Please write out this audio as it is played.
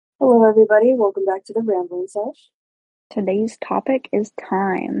Hello, everybody. Welcome back to the Rambling Sesh. Today's topic is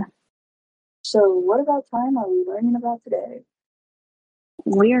time. So, what about time are we learning about today?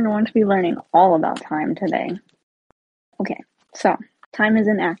 We are going to be learning all about time today. Okay, so time is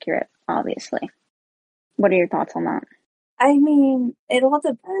inaccurate, obviously. What are your thoughts on that? I mean, it all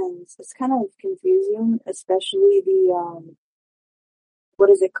depends. It's kind of confusing, especially what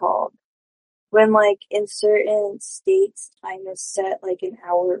is it called? When, like, in certain states, time is set, like, an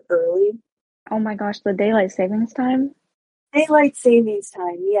hour early. Oh my gosh, the daylight savings time? Daylight savings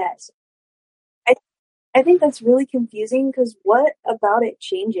time, yes. I, I think that's really confusing because what about it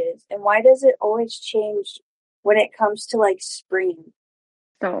changes? And why does it always change when it comes to, like, spring?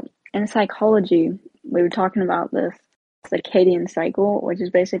 So, in psychology, we were talking about this circadian cycle, which is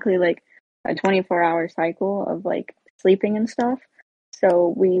basically like a 24-hour cycle of like sleeping and stuff.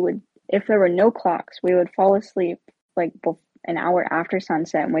 So, if there were no clocks, we would fall asleep like an hour after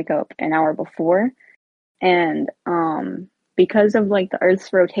sunset and wake up an hour before. And because of like the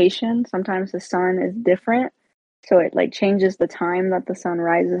Earth's rotation, sometimes the sun is different. So it like changes the time that the sun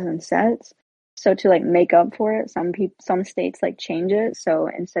rises and sets. So to like make up for it, some states like change it. So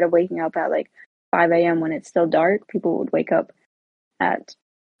instead of waking up at like 5 a.m. when it's still dark, people would wake up at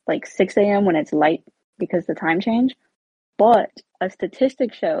like 6 a.m. when it's light because the time change. But a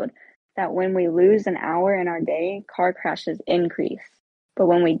statistic showed that when we lose an hour in our day, car crashes increase. But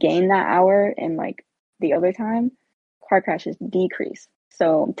when we gain that hour in like the other time, car crashes decrease.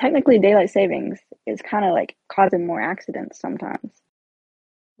 So technically, daylight savings is kind of like causing more accidents sometimes.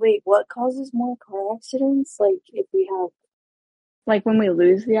 Wait, what causes more car accidents? Like, if we have Like when we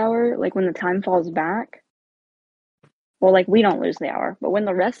lose the hour, like when the time falls back, well, like we don't lose the hour, but when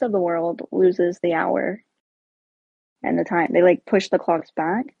the rest of the world loses the hour and the time, they like push the clocks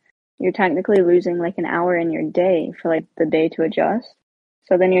back, you're technically losing like an hour in your day for like the day to adjust.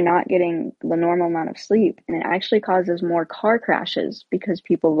 So then you're not getting the normal amount of sleep, and it actually causes more car crashes because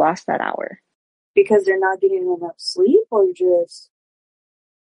people lost that hour. because they're not getting enough sleep, or just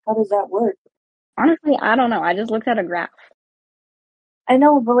how does that work? Honestly, I don't know. I just looked at a graph. I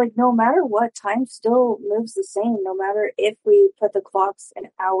know, but like no matter what, time still moves the same, no matter if we put the clocks an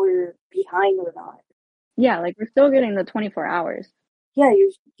hour behind or not. Yeah, like we're still getting the 24 hours. Yeah,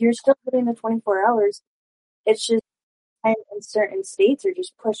 you're still getting the 24 hours. It's just time in certain states are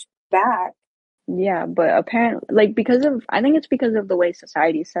just pushed back Yeah, but apparently, like I think it's because of the way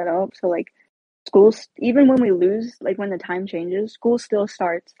society's set up. So like schools, even when we lose, like when the time changes, school still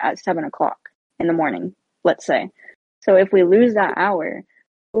starts at 7 o'clock in the morning, let's say. So if we lose that hour,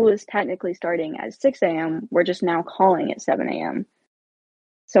 school is technically starting at 6 a.m. We're just now calling it 7 a.m.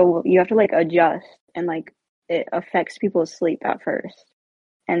 So you have to like adjust, and like it affects people's sleep at first,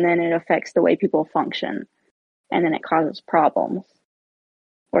 and then it affects the way people function, and then it causes problems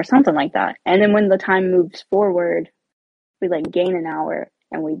or something like that. And then when the time moves forward, we like gain an hour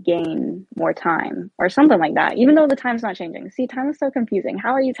and we gain more time or something like that, even though the time's not changing. See, time is so confusing.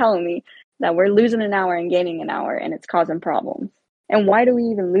 How are you telling me that we're losing an hour and gaining an hour and it's causing problems? And why do we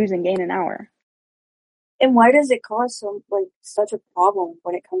even lose and gain an hour? and why does it cause such a problem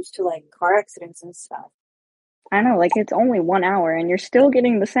when it comes to like car accidents and stuff? I know, like it's only 1 hour and you're still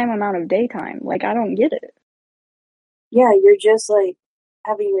getting the same amount of daytime. Like, I don't get it. Yeah, you're just like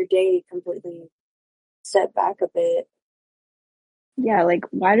having your day completely set back a bit. Yeah, like,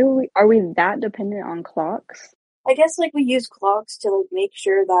 are we that dependent on clocks? I guess like we use clocks to like make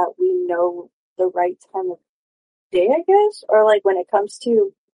sure that we know the right time of day, I guess, or like when it comes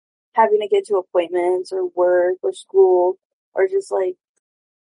to having to get to appointments or work or school or just like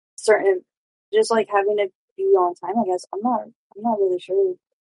certain just like having to be on time, I guess. I'm not really sure.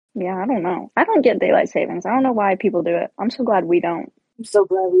 Yeah, I don't know. I don't get daylight savings. I don't know why people do it. I'm so glad we don't. I'm so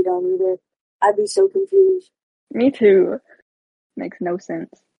glad we don't either. I'd be so confused. Me too. Makes no sense.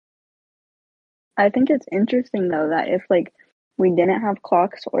 I think it's interesting though that if like we didn't have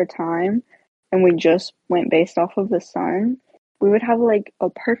clocks or time and we just went based off of the sun, we would have like a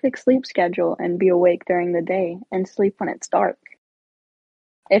perfect sleep schedule and be awake during the day and sleep when it's dark.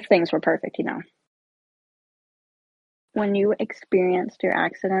 If things were perfect, you know. When you experienced your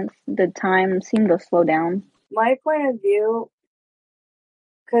accidents, did time seem to slow down? My point of view,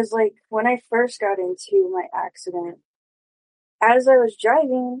 because like when I first got into my accident, as I was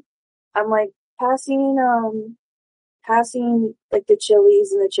driving, I'm like passing like the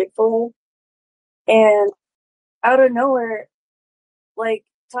Chili's and the Chick-fil-A, and out of nowhere, like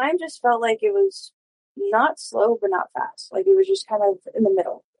time just felt like it was not slow but not fast. Like it was just kind of in the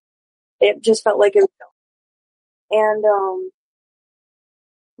middle. It just felt like it was, and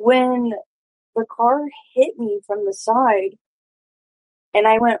when the car hit me from the side, and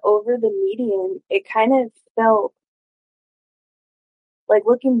I went over the median, it kind of felt like,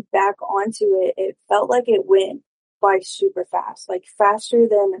 looking back onto it, it felt like it went by super fast, like faster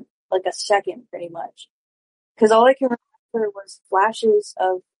than like a second pretty much. Because all I can remember was flashes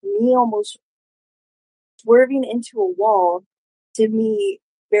of me almost swerving into a wall to me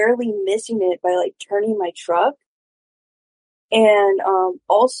barely missing it by like turning my truck. And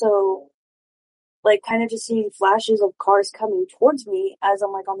also like kind of just seeing flashes of cars coming towards me as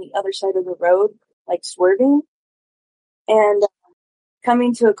I'm like on the other side of the road, like swerving and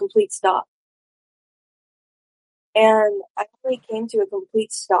coming to a complete stop. And I only came to a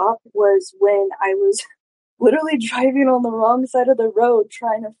complete stop was when I was literally driving on the wrong side of the road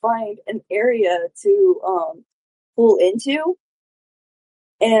trying to find an area to pull into.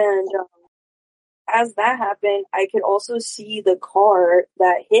 And as that happened, I could also see the car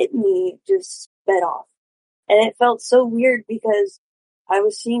that hit me just sped off. And it felt so weird because I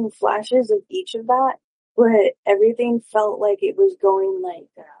was seeing flashes of each of that, but everything felt like it was going like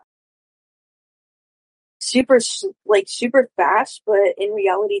super fast, but in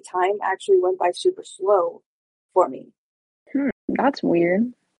reality, time actually went by super slow for me. That's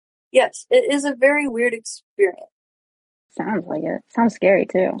weird. Yes, it is a very weird experience. Sounds like it. Sounds scary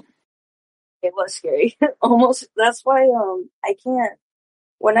too. It was scary. Almost, that's why, I can't,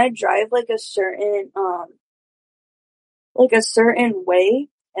 when I drive like a certain way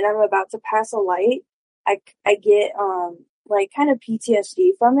and I'm about to pass a light, I get, like kind of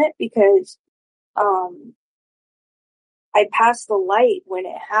PTSD from it because, um, I passed the light when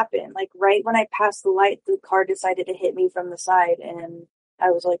it happened. Like right when I passed the light, the car decided to hit me from the side and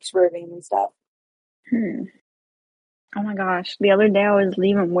I was like swerving and stuff. Hmm. Oh my gosh. The other day I was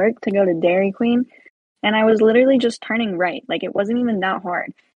leaving work to go to Dairy Queen and I was literally just turning right. Like it wasn't even that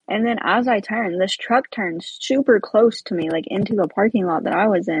hard. And then as I turned, this truck turned super close to me, like into the parking lot that I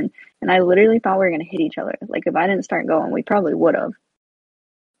was in. And I literally thought we were going to hit each other. Like if I didn't start going, we probably would have.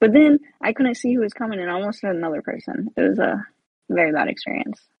 But then I couldn't see who was coming and I almost hit another person. It was a very bad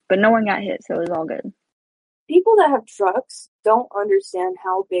experience. But no one got hit, so it was all good. People that have trucks don't understand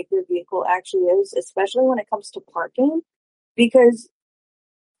how big their vehicle actually is, especially when it comes to parking, because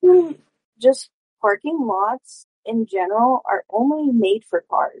just parking lots in general are only made for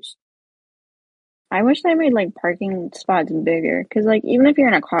cars. I wish they made like parking spots bigger, because like even if you're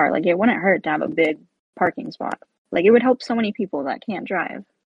in a car, like it wouldn't hurt to have a big parking spot. Like it would help so many people that can't drive,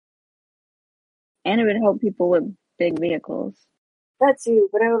 and it would help people with big vehicles. That too,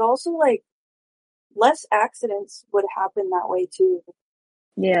 but it would also like less accidents would happen that way too.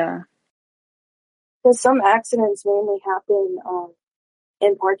 Yeah. Because some accidents mainly happen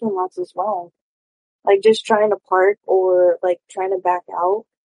in parking lots as well. Like just trying to park or like trying to back out.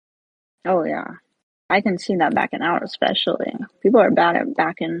 Oh yeah. I can see that backing out, especially. People are bad at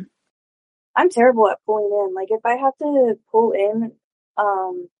backing. I'm terrible at pulling in. Like if I have to pull in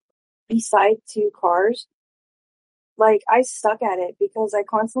um beside two cars, like I suck at it because I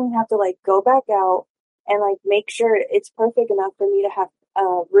constantly have to like go back out and like make sure it's perfect enough for me to have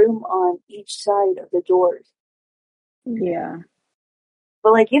room on each side of the doors. Yeah.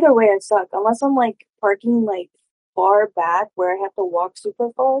 But like either way I suck. Unless I'm like parking like far back where I have to walk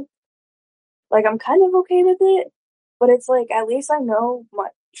super far. Like I'm kind of okay with it, but it's like at least I know my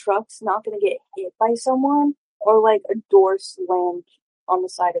truck's not gonna get hit by someone or like a door slammed on the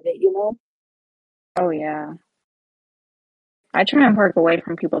side of it, you know? Oh yeah. I try and park away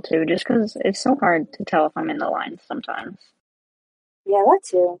from people too, just because it's so hard to tell if I'm in the line sometimes. Yeah, that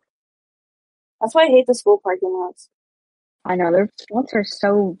too. That's why I hate the school parking lots. I know their spots are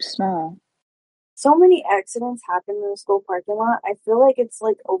so small. So many accidents happen in the school parking lot. I feel like it's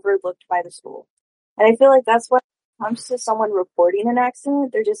like overlooked by the school. And I feel like that's why when it comes to someone reporting an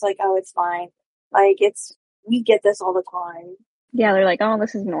accident, they're just like, oh, it's fine. Like we get this all the time. Yeah, they're like, oh,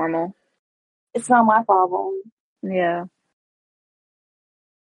 this is normal. It's not my problem. Yeah.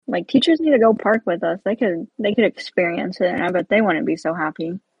 Like teachers need to go park with us. They could experience it, and I bet they wouldn't be so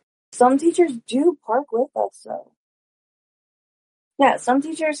happy. Some teachers do park with us though. Yeah, some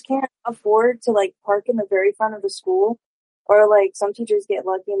teachers can't afford to like park in the very front of the school, or like some teachers get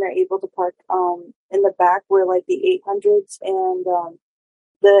lucky and they're able to park in the back where like the 800s and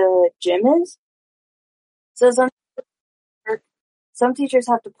the gym is. So some teachers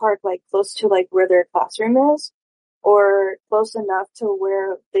have to park like close to like where their classroom is, or close enough to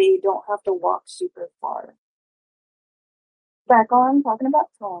where they don't have to walk super far. Back on talking about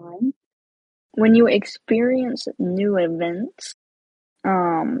time. When you experience new events,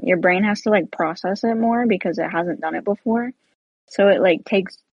 your brain has to like process it more because it hasn't done it before. So it like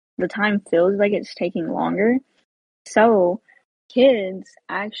takes the time feels like it's taking longer. So kids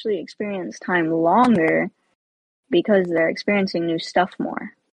actually experience time longer because they're experiencing new stuff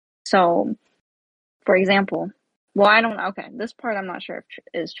more. So, for example, well, I don't, okay, this part I'm not sure if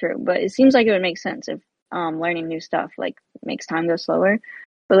is true, but it seems like it would make sense if learning new stuff like makes time go slower.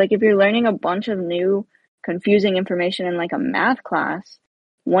 But like if you're learning a bunch of new confusing information in like a math class,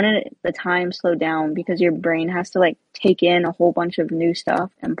 wouldn't the time slow down because your brain has to like take in a whole bunch of new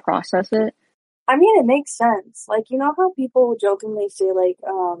stuff and process it? I mean, it makes sense. Like, you know how people jokingly say like,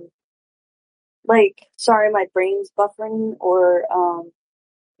 sorry, my brain's buffering, or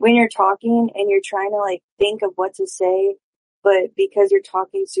when you're talking and you're trying to like think of what to say, but because you're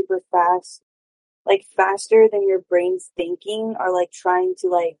talking super fast, like faster than your brain's thinking, or like trying to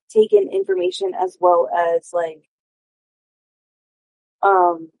like take in information as well as like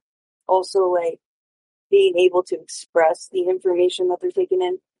um also like being able to express the information that they're taking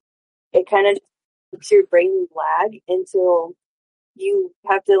in, it kind of makes your brain lag until you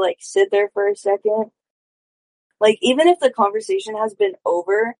have to like sit there for a second. Like even if the conversation has been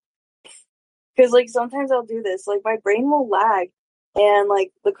over, because like sometimes I'll do this, like my brain will lag and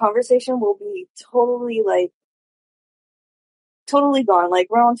like the conversation will be totally gone. Like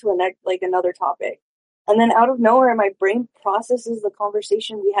we're on to a next, like another topic. And then out of nowhere, my brain processes the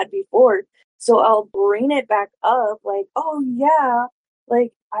conversation we had before. So I'll bring it back up like, oh yeah,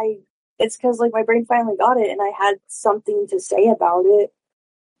 like it's because like my brain finally got it and I had something to say about it.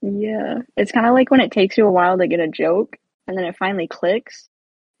 Yeah. It's kind of like when it takes you a while to get a joke and then it finally clicks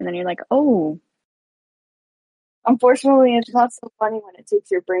and then you're like, oh, Unfortunately, it's not so funny when it takes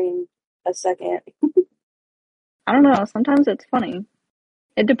your brain a second. I don't know. Sometimes it's funny.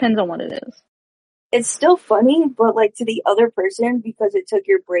 It depends on what it is. It's still funny, but like to the other person, because it took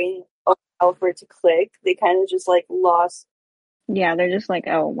your brain a while for it to click, they kind of just like lost. Yeah, they're just like,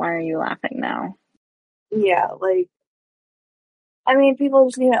 oh, why are you laughing now? Yeah, like, I mean, people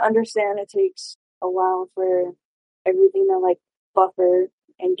just need to understand it takes a while for everything to like buffer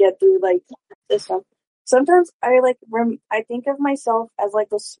and get through like the system. Sometimes I think of myself as like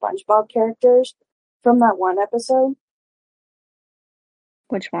the SpongeBob characters from that one episode.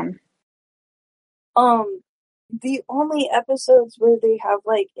 Which one? Um, the only episodes where they have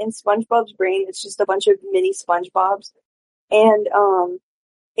like in SpongeBob's brain, it's just a bunch of mini SpongeBobs, and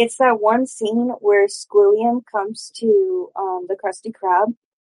it's that one scene where Squilliam comes to the Krusty Krab,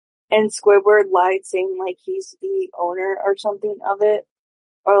 and Squidward lied saying like he's the owner or something of it,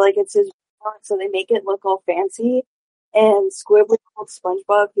 or like it's his restaurant, so they make it look all fancy. And Squidward told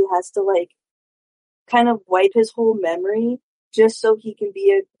SpongeBob he has to like kind of wipe his whole memory just so he can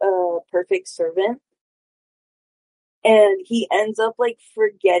be a perfect servant. And he ends up like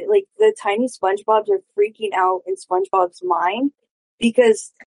like the tiny SpongeBobs are freaking out in SpongeBob's mind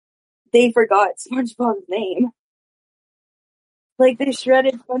because they forgot SpongeBob's name. Like they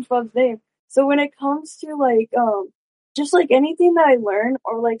shredded SpongeBob's name. So when it comes to like just like anything that I learn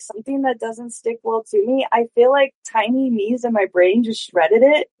or like something that doesn't stick well to me, I feel like tiny me's in my brain just shredded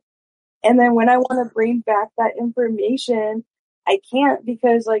it. And then when I want to bring back that information, I can't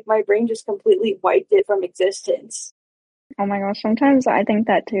because like my brain just completely wiped it from existence. Oh my gosh, sometimes I think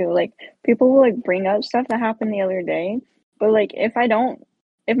that too. Like people will like bring up stuff that happened the other day, but like if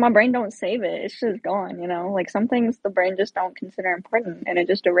my brain don't save it, it's just gone, you know? Like some things the brain just don't consider important and it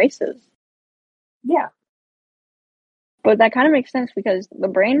just erases. Yeah. But that kind of makes sense because the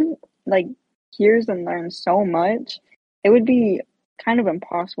brain like hears and learns so much. It would be kind of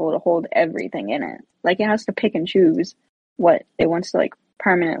impossible to hold everything in it. Like it has to pick and choose what it wants to like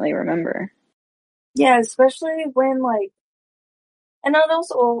permanently remember. Yeah, especially when like, and that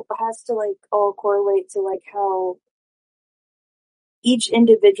also has to like all correlate to like how each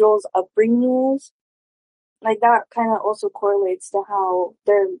individual's upbringing is. Like that kind of also correlates to how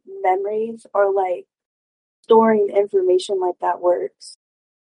their memories or like storing information like that works.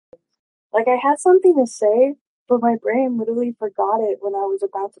 Like I had something to say, but my brain literally forgot it when I was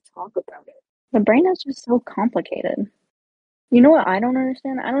about to talk about it. The brain is just so complicated. You know what I don't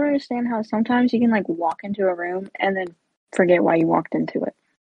understand? I don't understand how sometimes you can like walk into a room and then forget why you walked into it.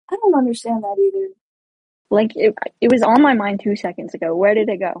 I don't understand that either. Like it was on my mind 2 seconds ago. Where did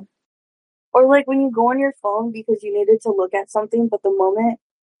it go? Or like when you go on your phone because you needed to look at something,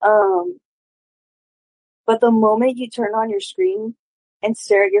 um, but the moment you turn on your screen and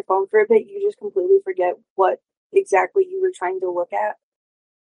stare at your phone for a bit, you just completely forget what exactly you were trying to look at.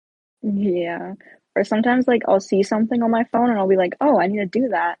 Yeah. Or sometimes like I'll see something on my phone and I'll be like, "Oh, I need to do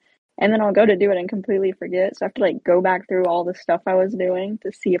that." And then I'll go to do it and completely forget. So I have to like go back through all the stuff I was doing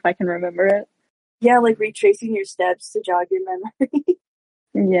to see if I can remember it. Yeah, like retracing your steps to jog your memory.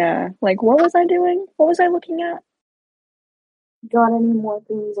 Yeah. Like what was I doing? What was I looking at? Got any more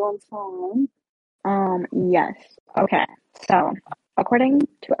things on time? Yes. Okay. So, according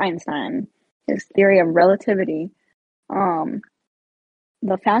to Einstein, his theory of relativity, um,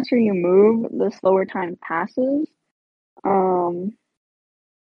 the faster you move, the slower time passes. Um,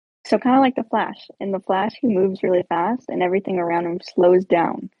 so kind of like the Flash. In the Flash, he moves really fast and everything around him slows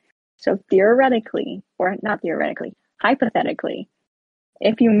down. So theoretically, or not theoretically, hypothetically,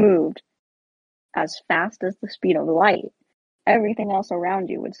 if you moved as fast as the speed of light, everything else around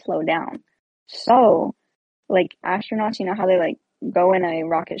you would slow down. So, like astronauts, you know how they like go in a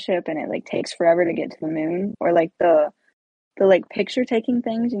rocket ship and it like takes forever to get to the moon, or like the like picture taking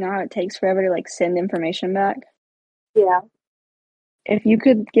things, you know how it takes forever to like send information back? Yeah. If you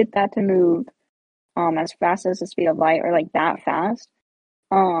could get that to move as fast as the speed of light or like that fast,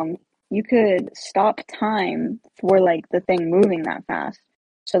 um you could stop time for like the thing moving that fast.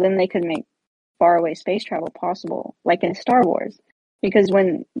 So then they could make faraway space travel possible, like in Star Wars. Because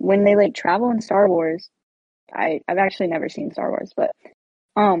when they like travel in Star Wars, I've actually never seen Star Wars, but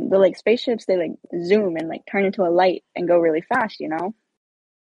the like spaceships they like zoom and like turn into a light and go really fast, you know?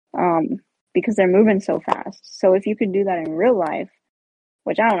 Um because they're moving so fast. So if you could do that in real life,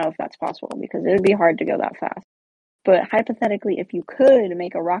 which I don't know if that's possible because it would be hard to go that fast. But hypothetically, if you could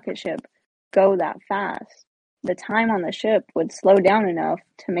make a rocket ship go that fast, the time on the ship would slow down enough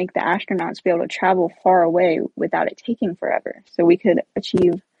to make the astronauts be able to travel far away without it taking forever. So we could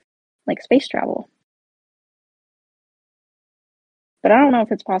achieve like space travel. But I don't know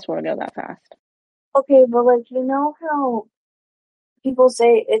if it's possible to go that fast. Okay, but like, you know how people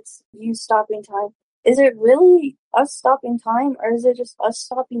say it's you stopping time? Is it really us stopping time, or is it just us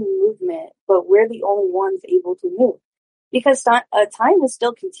stopping movement, but we're the only ones able to move? Because time is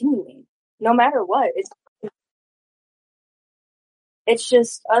still continuing, no matter what. It's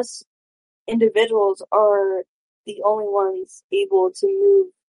just us individuals are the only ones able to move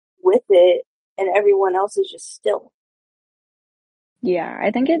with it, and everyone else is just still. Yeah, I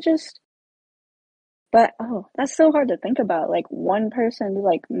think it just, but oh, that's so hard to think about. Like one person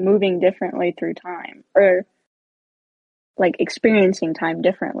like moving differently through time or like experiencing time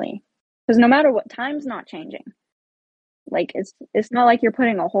differently. Because no matter what, time's not changing. Like it's not like you're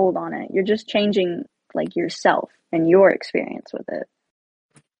putting a hold on it. You're just changing like yourself and your experience with it.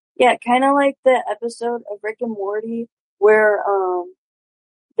 Yeah, kind of like the episode of Rick and Morty where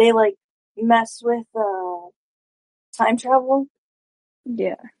they like mess with time travel,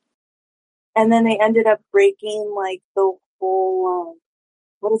 Yeah. and then they ended up breaking like the whole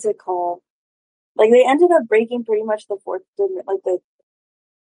what is it called? Like they ended up breaking pretty much the like the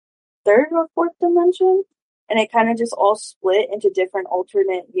third or fourth dimension, and it kind of just all split into different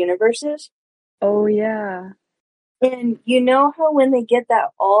alternate universes. Oh yeah. And you know how when they get that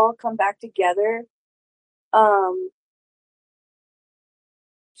all come back together, um,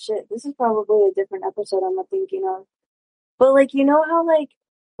 shit, this is probably a different episode I'm not thinking of. But like, you know how like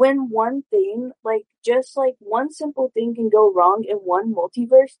when one thing, like just like one simple thing can go wrong in one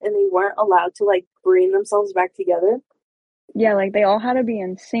multiverse and they weren't allowed to like bring themselves back together? Yeah, like they all had to be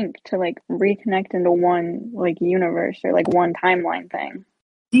in sync to like reconnect into one like universe or like one timeline thing.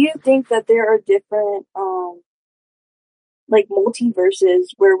 Do you think that there are different like multiverses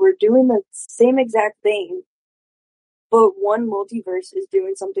where we're doing the same exact thing, but one multiverse is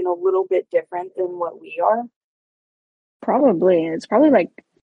doing something a little bit different than what we are? Probably. It's probably like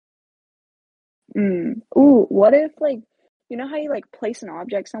ooh, what if like you know how you like place an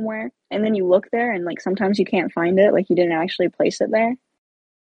object somewhere and then you look there and like sometimes you can't find it, like you didn't actually place it there?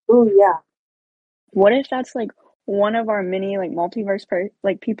 Oh yeah. What if that's like one of our mini like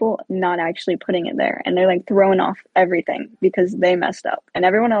like people not actually putting it there and they're like throwing off everything because they messed up and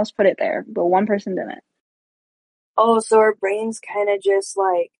everyone else put it there, but one person didn't. Oh, so our brains kind of just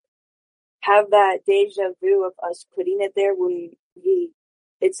like have that deja vu of us putting it there when we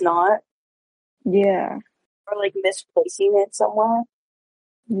it's not, Yeah, or like misplacing it somewhere.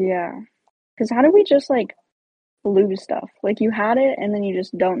 yeah. Because how do we just like lose stuff? Like you had it and then you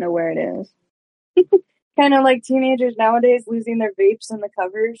just don't know where it is. Kind of like teenagers nowadays losing their vapes in the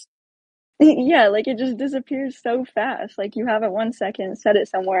covers. Yeah, like it just disappears so fast. Like you have it 1 second, set it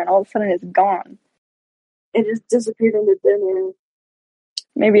somewhere, and all of a sudden it's gone. It just disappeared into thin air.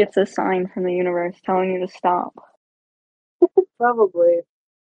 Maybe it's a sign from the universe telling you to stop. Probably.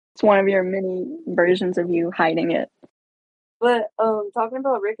 It's one of your many versions of you hiding it. But talking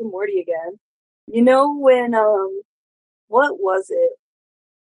about Rick and Morty again. You know when what was it?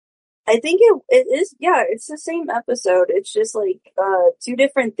 I think it is, yeah, it's the same episode. It's just like two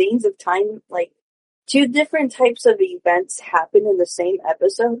different things of time, like two different types of events happen in the same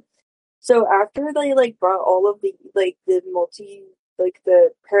episode. So after they like brought all of the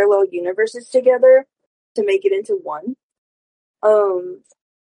parallel universes together to make it into one, um,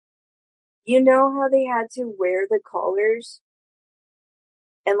 you know how they had to wear the collars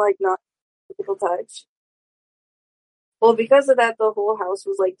and like not physical touch? Well, because of that, the whole house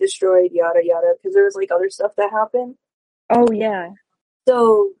was like destroyed, yada yada, because there was like other stuff that happened. Oh yeah,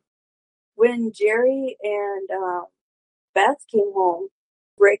 So when Jerry and Beth came home,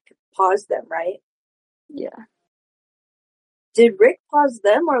 Rick paused them, right? yeah. Did Rick pause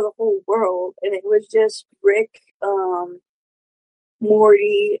them or the whole world? And it was just Rick,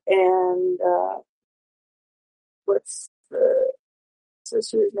 Morty, and what's the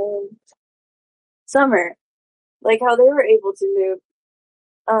sister's name? Summer. Like how they were able to move.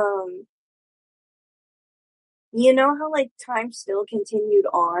 Um, you know how like time still continued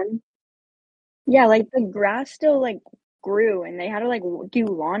on? Yeah, like the grass still like grew and they had to like do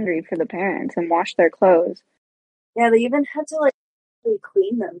laundry for the parents and wash their clothes. Yeah, they even had to like really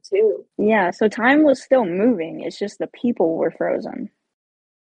clean them too. Yeah, so time was still moving. It's just the people were frozen.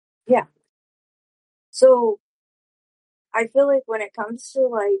 Yeah. So I feel like when it comes to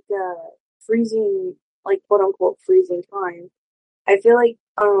freezing, like quote unquote freezing time, I feel like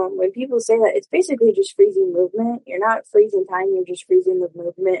when people say that, it's basically just freezing movement. You're not freezing time, you're just freezing the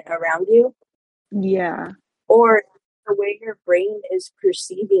movement around you, Yeah. or the way your brain is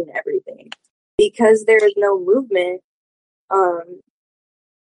perceiving everything. Because there is no movement, um,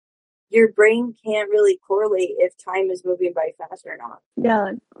 your brain can't really correlate if time is moving by fast or not.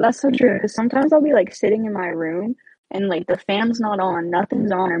 Yeah, that's so true. 'Cause sometimes I'll be like sitting in my room and like the fan's not on,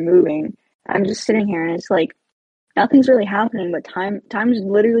 nothing's on or moving. I'm just sitting here and it's like nothing's really happening, but time's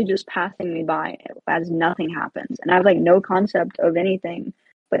literally just passing me by as nothing happens. And I have like no concept of anything,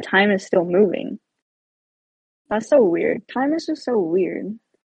 but time is still moving. That's so weird. Time is just so weird.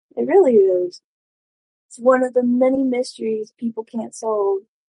 It really is. It's one of the many mysteries people can't solve.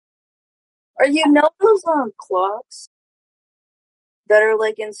 Or you know those clocks that are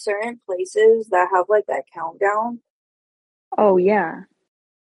like in certain places that have like that countdown? Oh yeah,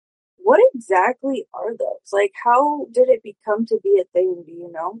 What exactly are those? Like, how did it become to be a thing? Do you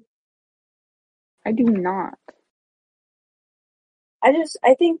know? I do not.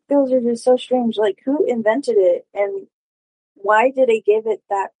 I think those are just so strange. Like, who invented it and why did they give it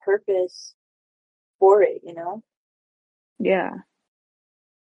that purpose for it, you know? Yeah.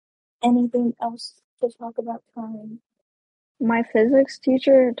 Anything else to talk about time? My physics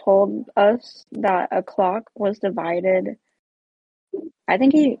teacher told us that a clock was divided. I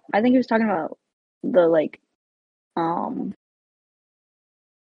think he was talking about the um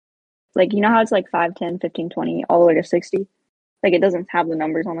like you know how it's like 5, 10, 15, 20, all the way to 60? Like it doesn't have the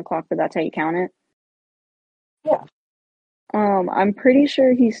numbers on the clock, but that's how you count it. Yeah. I'm pretty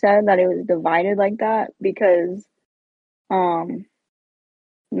sure he said that it was divided like that because um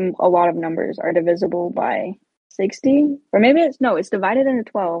a lot of numbers are divisible by 60, or maybe it's no, it's divided into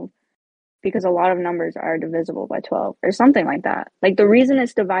 12 because a lot of numbers are divisible by 12 or something like that. Like the reason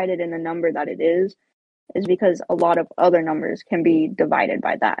it's divided in the number that it is because a lot of other numbers can be divided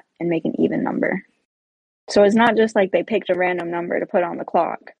by that and make an even number. So it's not just like they picked a random number to put on the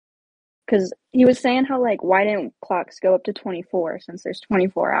clock. Because he was saying how, like, why didn't clocks go up to 24 since there's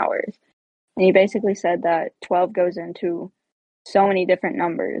 24 hours? And he basically said that 12 goes into so many different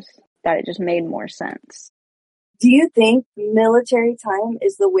numbers that it just made more sense. Do you think military time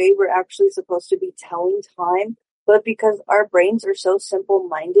is the way we're actually supposed to be telling time, but because our brains are so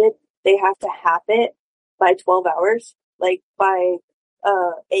simple-minded, they have to have it by 12 hours, like by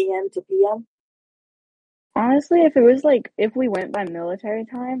AM to PM? Honestly, if it was like, if we went by military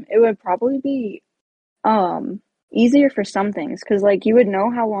time, it would probably be um easier for some things because like you would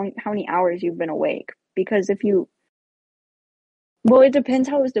know how many hours you've been awake because if you well it depends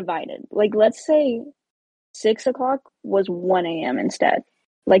how it's divided, like let's say 6 o'clock was 1 a.m. instead.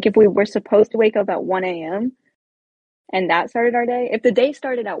 Like if we were supposed to wake up at 1 a.m. and that started our day, if the day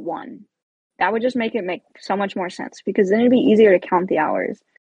started at 1, that would just make it make so much more sense because then it'd be easier to count the hours.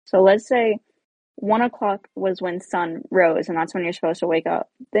 So let's say 1 o'clock was when sun rose and that's when you're supposed to wake up.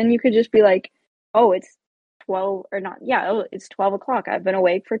 Then you could just be like, oh, it's 12 or not. Yeah, oh, it's 12 o'clock. I've been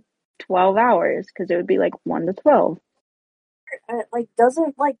awake for 12 hours because it would be like 1 to 12. Like,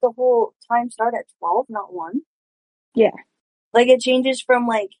 doesn't like the whole time start at 12, not 1? Yeah. Like, it changes from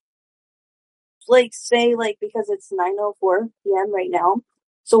like say like because it's 9:04 p.m. right now.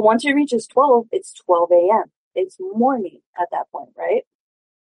 So once it reaches 12, it's 12 a.m. It's morning at that point, right?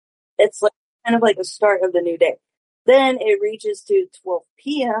 It's like kind of like the start of the new day. Then it reaches to 12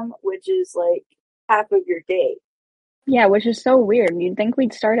 p.m., which is like half of your day. Yeah, which is so weird. You'd think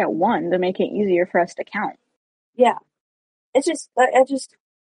we'd start at 1 to make it easier for us to count. Yeah. It's just,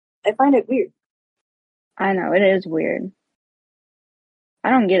 I find it weird. I know, it is weird. I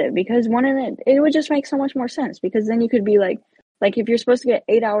don't get it because it would just make so much more sense because then you could be like if you're supposed to get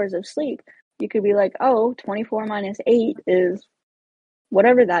 8 hours of sleep, you could be like, oh, 24 minus 8 is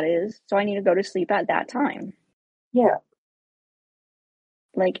whatever that is, so I need to go to sleep at that time. Yeah.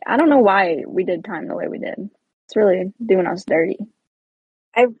 Like, I don't know why we did time the way we did. It's really doing us dirty.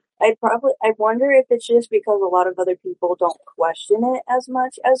 I wonder if it's just because a lot of other people don't question it as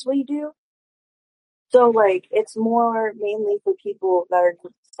much as we do. So, like, it's more mainly for people that are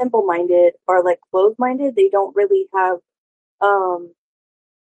simple-minded or, like, closed-minded. Um,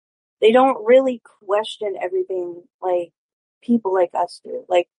 they don't really question everything like people like us do.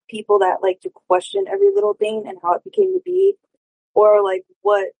 Like, people that like to question every little thing and how it became to be, or, like,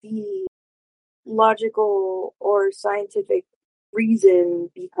 what the logical or scientific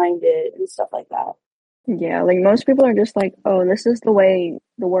reason behind it and stuff like that. Yeah, like most people are just like, oh, this is the way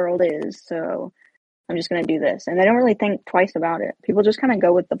the world is, so I'm just gonna do this. And they don't really think twice about it. People just kind of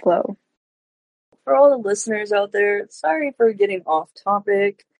go with the flow. For all the listeners out there, sorry for getting off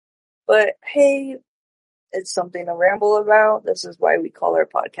topic, but hey, it's something to ramble about. This is why we call our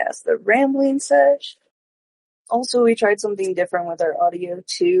podcast the Rambling Sesh. Also, we tried something different with our audio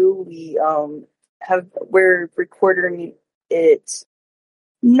too. We're recording it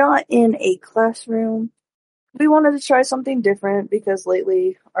not in a classroom. We wanted to try something different because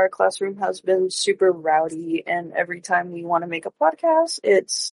lately our classroom has been super rowdy, and every time we want to make a podcast,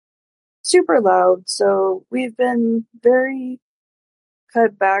 it's super loud. So we've been very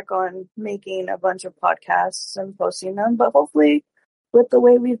cut back on making a bunch of podcasts and posting them, but hopefully with the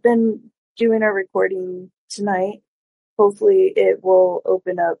way we've been doing our recording tonight, hopefully it will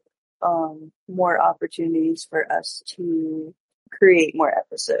open up more opportunities for us to create more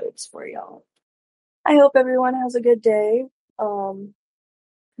episodes for y'all. I hope everyone has a good day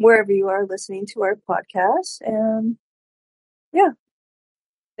wherever you are listening to our podcast, and yeah.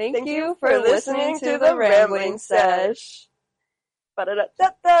 Thank you for listening to the Rambling Sesh.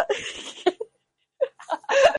 Ba-da-da-da-da.